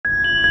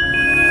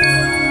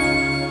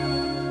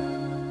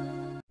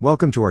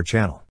Welcome to our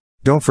channel.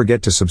 Don't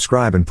forget to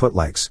subscribe and put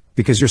likes,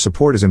 because your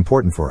support is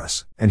important for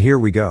us. And here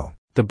we go.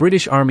 The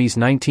British Army's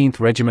 19th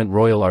Regiment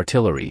Royal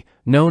Artillery,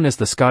 known as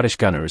the Scottish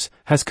Gunners,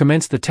 has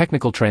commenced the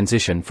technical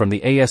transition from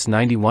the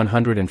AS90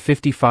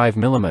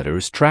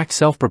 155mm tracked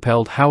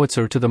self-propelled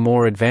howitzer to the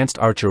more advanced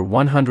Archer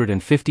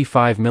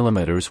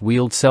 155mm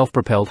wheeled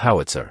self-propelled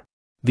howitzer.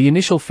 The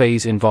initial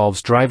phase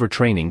involves driver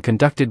training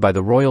conducted by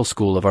the Royal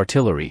School of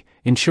Artillery,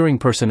 ensuring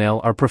personnel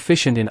are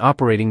proficient in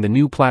operating the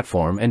new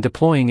platform and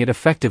deploying it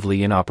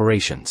effectively in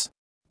operations.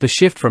 The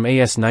shift from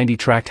AS90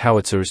 tracked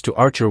howitzers to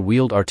Archer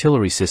wheeled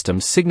artillery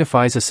systems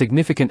signifies a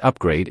significant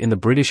upgrade in the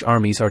British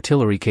Army's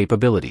artillery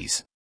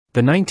capabilities.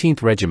 The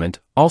 19th Regiment,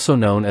 also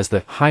known as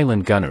the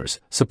Highland Gunners,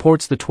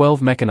 supports the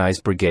 12th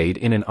Mechanized Brigade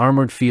in an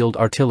armoured field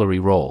artillery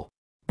role.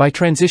 By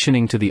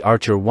transitioning to the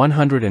Archer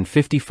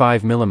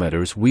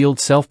 155mm wheeled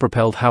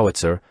self-propelled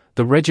howitzer,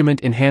 the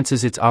regiment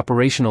enhances its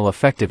operational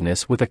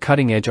effectiveness with a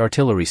cutting-edge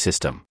artillery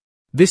system.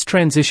 This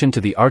transition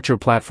to the Archer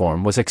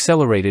platform was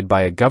accelerated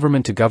by a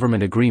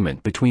government-to-government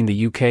agreement between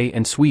the UK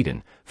and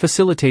Sweden,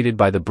 facilitated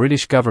by the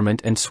British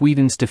government and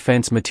Sweden's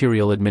Defence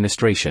Materiel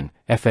Administration,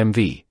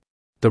 FMV.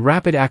 The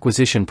rapid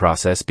acquisition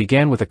process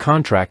began with a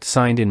contract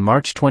signed in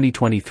March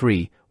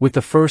 2023, with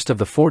the first of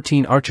the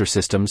 14 Archer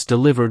systems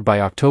delivered by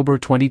October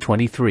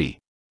 2023.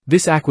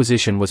 This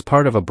acquisition was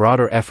part of a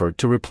broader effort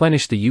to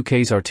replenish the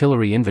UK's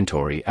artillery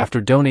inventory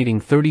after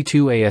donating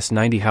 32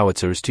 AS90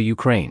 howitzers to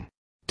Ukraine.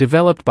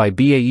 Developed by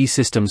BAE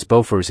Systems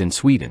Bofors in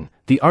Sweden,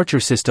 the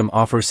Archer system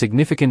offers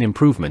significant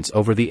improvements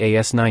over the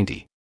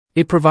AS90.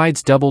 It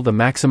provides double the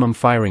maximum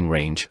firing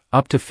range,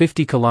 up to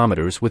 50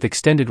 km with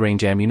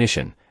extended-range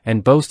ammunition,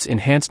 and boasts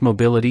enhanced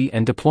mobility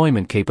and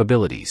deployment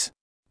capabilities.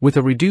 With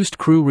a reduced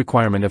crew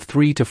requirement of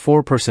 3 to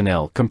 4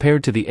 personnel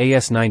compared to the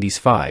AS90's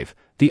 5,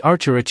 the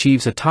Archer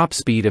achieves a top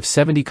speed of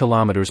 70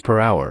 km per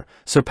hour,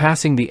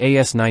 surpassing the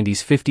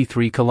AS90's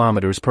 53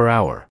 km per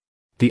hour.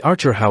 The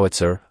Archer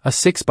howitzer, a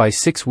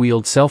 6x6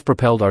 wheeled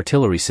self-propelled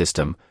artillery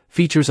system,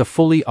 features a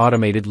fully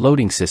automated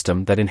loading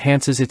system that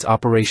enhances its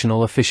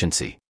operational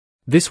efficiency.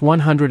 This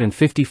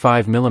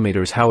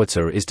 155mm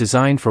howitzer is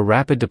designed for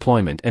rapid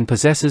deployment and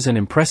possesses an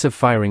impressive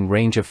firing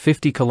range of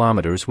 50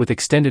 km with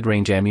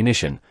extended-range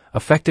ammunition,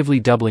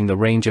 effectively doubling the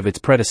range of its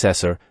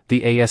predecessor,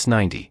 the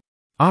AS90.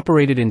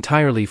 Operated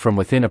entirely from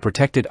within a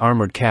protected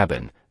armored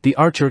cabin, the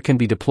Archer can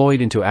be deployed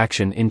into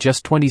action in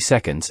just 20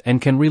 seconds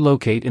and can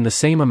relocate in the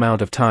same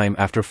amount of time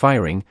after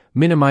firing,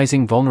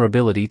 minimizing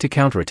vulnerability to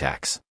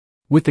counterattacks.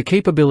 With the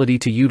capability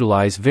to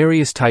utilize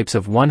various types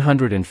of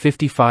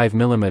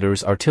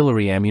 155mm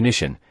artillery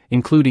ammunition,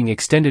 including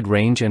extended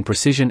range and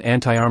precision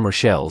anti-armor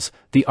shells,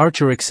 the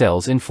Archer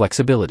excels in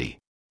flexibility.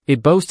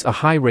 It boasts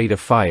a high rate of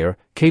fire,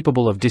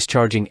 capable of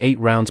discharging 8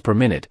 rounds per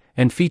minute,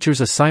 and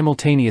features a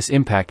simultaneous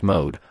impact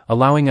mode,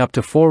 allowing up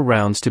to 4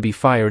 rounds to be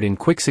fired in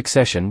quick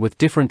succession with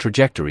different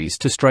trajectories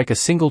to strike a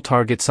single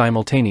target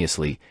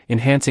simultaneously,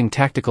 enhancing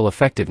tactical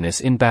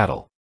effectiveness in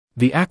battle.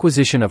 The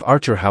acquisition of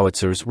Archer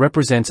howitzers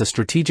represents a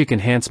strategic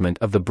enhancement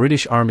of the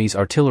British Army's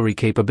artillery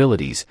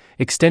capabilities,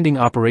 extending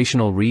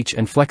operational reach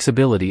and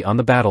flexibility on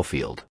the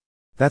battlefield.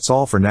 That's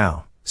all for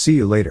now. See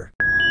you later.